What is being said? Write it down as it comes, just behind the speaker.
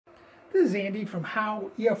This is Andy from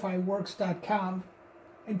HowEFIWorks.com,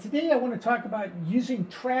 and today I want to talk about using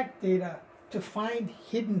track data to find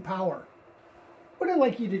hidden power. What I'd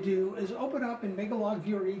like you to do is open up in Megalog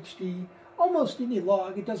Viewer HD, almost any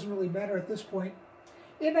log, it doesn't really matter at this point,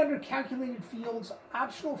 and under Calculated Fields,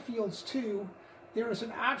 Optional Fields 2, there is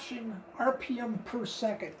an option RPM per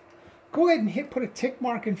second. Go ahead and put a tick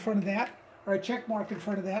mark in front of that, or a check mark in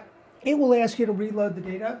front of that. It will ask you to reload the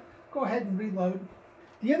data. Go ahead and reload.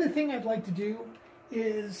 The other thing I'd like to do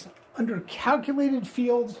is under Calculated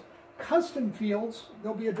Fields, Custom Fields,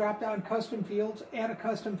 there'll be a drop-down Custom Fields, add a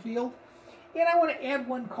custom field, and I want to add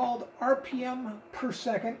one called RPM per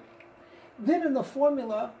second. Then in the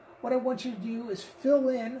formula, what I want you to do is fill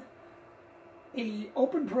in a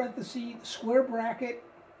open parenthesis, square bracket,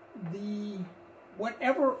 the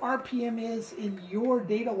whatever RPM is in your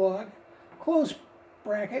data log, close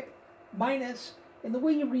bracket, minus, and the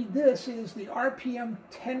way you read this is the RPM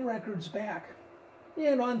 10 records back,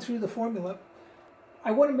 and on through the formula.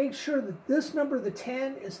 I want to make sure that this number, the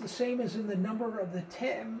 10, is the same as in the number of the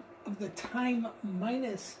 10 of the time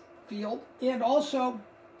minus field, and also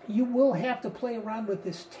you will have to play around with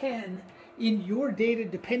this 10 in your data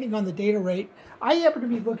depending on the data rate. I happen to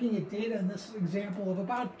be looking at data in this example of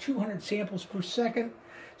about 200 samples per second,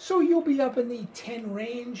 so you'll be up in the 10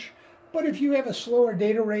 range. But if you have a slower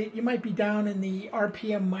data rate, you might be down in the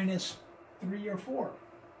RPM minus 3 or 4.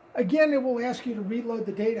 Again, it will ask you to reload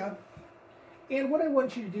the data. And what I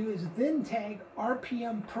want you to do is then tag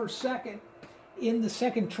RPM per second in the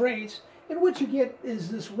second trace. And what you get is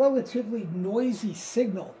this relatively noisy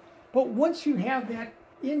signal. But once you have that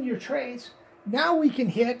in your trace, now we can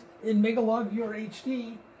hit, in Megalog Viewer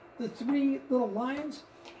HD, the 3 little lines,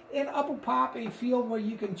 and up will pop a field where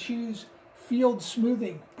you can choose field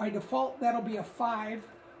smoothing. By default, that'll be a 5.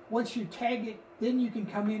 Once you tag it, then you can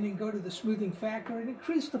come in and go to the smoothing factor and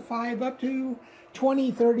increase the 5 up to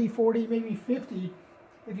 20, 30, 40, maybe 50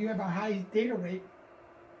 if you have a high data rate.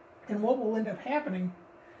 And what will end up happening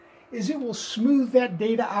is it will smooth that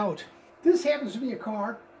data out. This happens to be a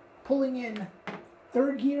car pulling in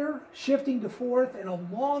 3rd gear, shifting to 4th, and a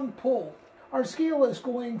long pull. Our scale is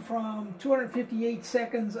going from 258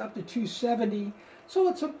 seconds up to 270, so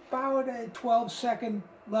it's about a 12-second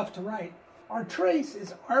left to right. Our trace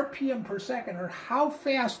is RPM per second, or how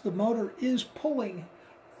fast the motor is pulling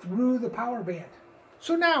through the power band.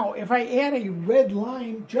 So now, if I add a red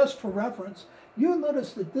line just for reference, you'll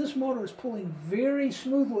notice that this motor is pulling very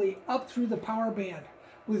smoothly up through the power band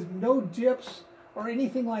with no dips or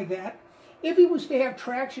anything like that. If he was to have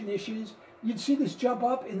traction issues, you'd see this jump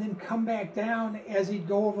up and then come back down as he'd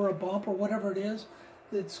go over a bump or whatever it is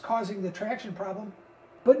that's causing the traction problem.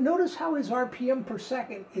 But notice how his RPM per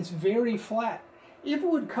second is very flat. If it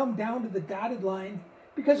would come down to the dotted line,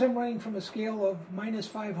 because I'm running from a scale of minus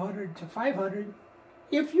 500 to 500,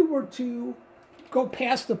 if you were to go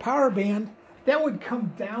past the power band, that would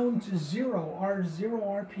come down to 0, or 0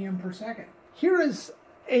 RPM per second. Here is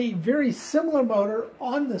a very similar motor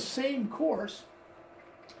on the same course.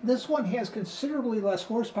 This one has considerably less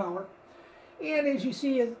horsepower, and as you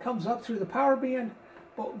see, it comes up through the power band,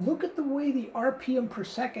 but look at the way the RPM per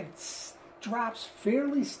second drops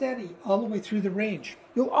fairly steady all the way through the range.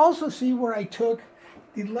 You'll also see where I took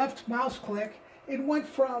the left mouse click, it went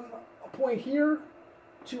from a point here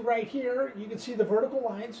to right here. You can see the vertical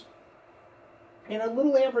lines, and a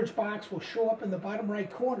little average box will show up in the bottom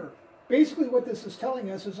right corner. Basically what this is telling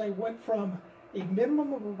us is I went from a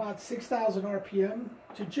minimum of about 6,000 RPM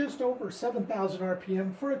to just over 7,000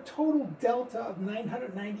 RPM for a total delta of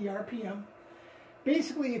 990 RPM.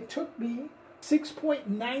 Basically, it took me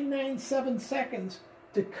 6.997 seconds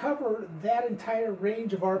to cover that entire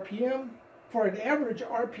range of RPM for an average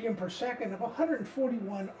RPM per second of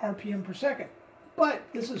 141 RPM per second. But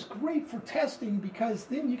this is great for testing because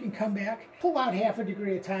then you can come back, pull out half a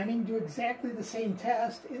degree of timing, do exactly the same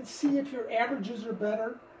test, and see if your averages are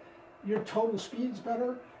better, your total speed's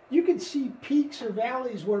better. You can see peaks or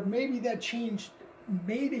valleys where maybe that change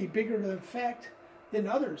made a bigger effect than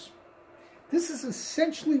others. This is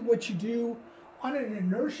essentially what you do on an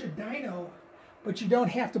Inertia dyno, but you don't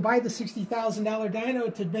have to buy the $60,000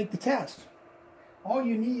 dyno to make the test. All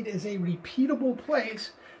you need is a repeatable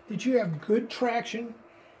place that you have good traction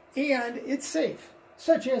and it's safe,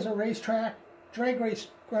 such as a racetrack. Drag race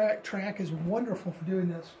track is wonderful for doing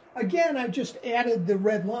this. Again, I've just added the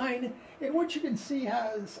red line, and what you can see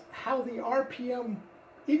is how the RPM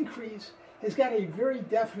increase has got a very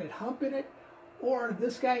definite hump in it, or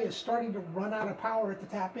this guy is starting to run out of power at the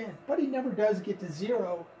top end, but he never does get to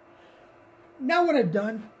 0. Now what I've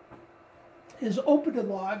done is open the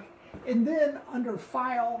log, and then under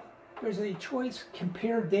File, there's a choice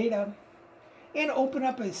compare data and open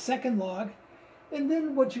up a second log. And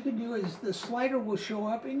then what you can do is the slider will show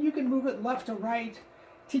up and you can move it left to right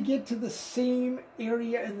to get to the same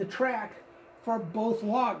area in the track for both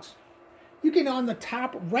logs. You can, on the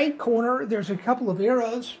top right corner, there's a couple of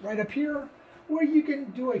arrows right up here where you can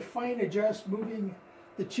do a fine adjust, moving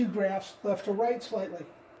the two graphs left to right slightly.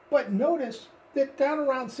 But notice that down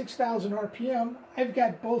around 6,000 RPM, I've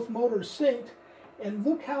got both motors synced, and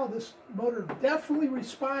look how this motor definitely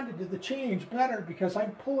responded to the change better because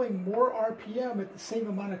I'm pulling more RPM at the same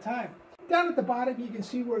amount of time. Down at the bottom, you can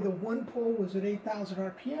see where the one pull was at 8,000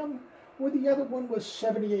 RPM, where the other one was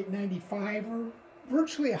 7,895, or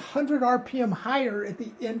virtually 100 RPM higher at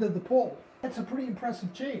the end of the pull. That's a pretty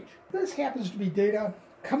impressive change. This happens to be data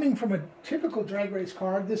coming from a typical drag race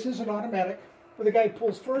car. This is an automatic, where the guy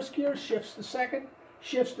pulls first gear, shifts to second,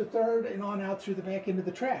 shifts to third, and on out through the back end of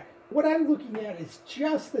the track. What I'm looking at is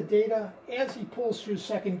just the data as he pulls through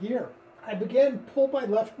second gear. I began pull my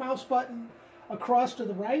left mouse button across to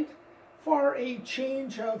the right for a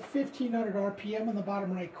change of 1,500 RPM in the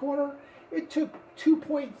bottom right corner. It took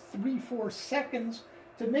 2.34 seconds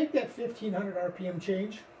to make that 1,500 RPM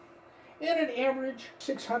change, and an average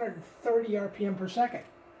 630 RPM per second.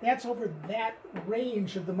 That's over that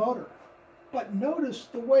range of the motor. But notice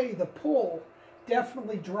the way the pull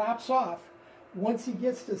definitely drops off once he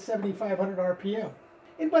gets to 7,500 RPM.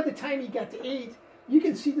 And by the time he got to 8, you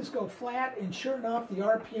can see this go flat, and sure enough, the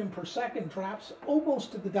RPM per second drops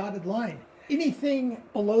almost to the dotted line. Anything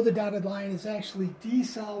below the dotted line is actually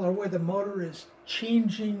decel, or where the motor is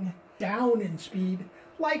changing down in speed,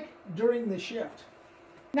 like during the shift.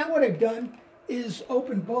 Now what I've done is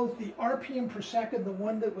open both the RPM per second, the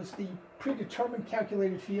one that was the predetermined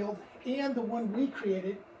calculated field, and the one we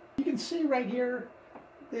created. You can see right here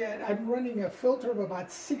that I'm running a filter of about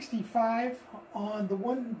 65 on the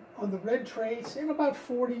one on the red trace and about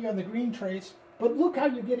 40 on the green trace. But look how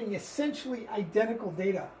you're getting essentially identical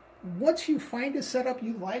data. Once you find a setup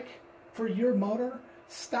you like for your motor,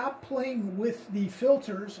 stop playing with the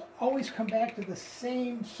filters. Always come back to the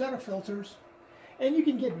same set of filters, and you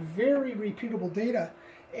can get very repeatable data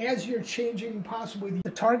as you're changing possibly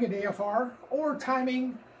the target AFR or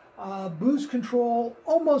timing, boost control,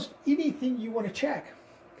 almost anything you want to check.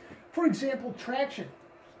 For example, traction.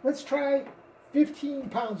 Let's try 15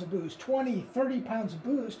 pounds of boost, 20, 30 pounds of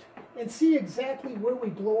boost, and see exactly where we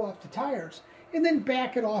blow off the tires, and then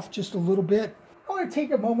back it off just a little bit. I want to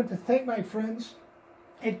take a moment to thank my friends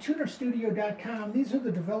at tunerstudio.com. These are the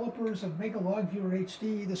developers of Mega Log Viewer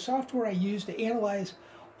HD, the software I use to analyze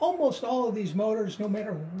almost all of these motors, no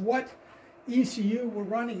matter what ECU we're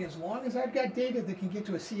running. As long as I've got data that can get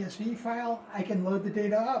to a CSV file, I can load the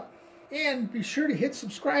data up. And be sure to hit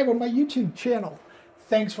subscribe on my YouTube channel.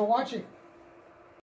 Thanks for watching.